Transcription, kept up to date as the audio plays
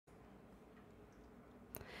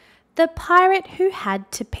The Pirate Who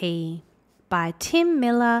Had to Pee by Tim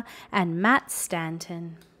Miller and Matt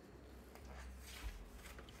Stanton.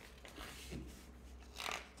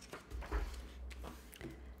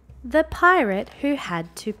 The Pirate Who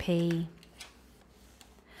Had to Pee.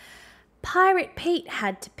 Pirate Pete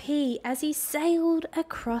had to pee as he sailed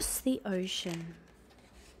across the ocean.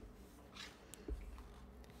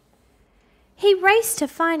 He raced to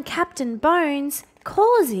find Captain Bones,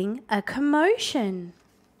 causing a commotion.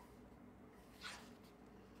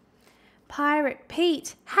 Pirate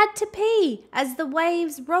Pete had to pee as the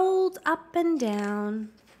waves rolled up and down.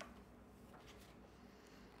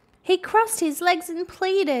 He crossed his legs and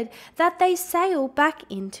pleaded that they sail back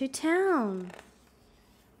into town.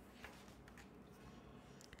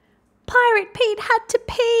 Pirate Pete had to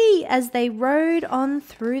pee as they rode on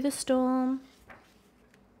through the storm.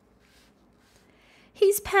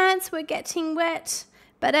 His pants were getting wet,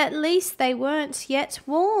 but at least they weren't yet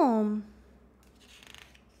warm.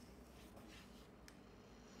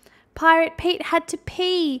 Pirate Pete had to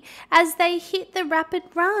pee as they hit the rapid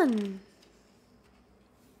run.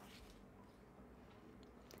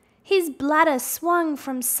 His bladder swung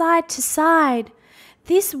from side to side.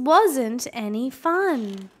 This wasn't any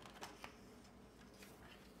fun.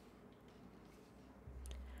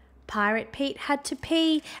 Pirate Pete had to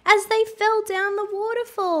pee as they fell down the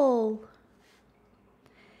waterfall.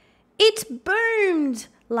 It boomed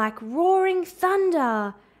like roaring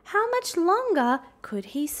thunder. How much longer could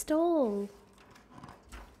he stall?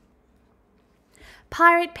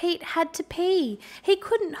 Pirate Pete had to pee. He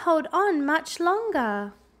couldn't hold on much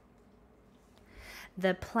longer.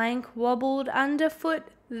 The plank wobbled underfoot.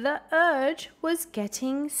 The urge was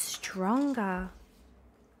getting stronger.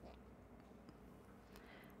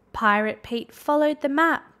 Pirate Pete followed the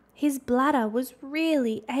map. His bladder was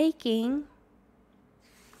really aching.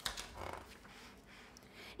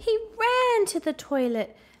 He ran to the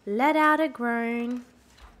toilet, let out a groan,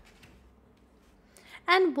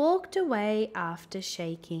 and walked away after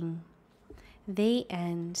shaking. The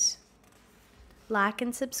end. Like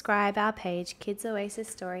and subscribe our page, Kids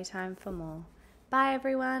Oasis Storytime, for more. Bye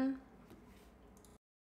everyone.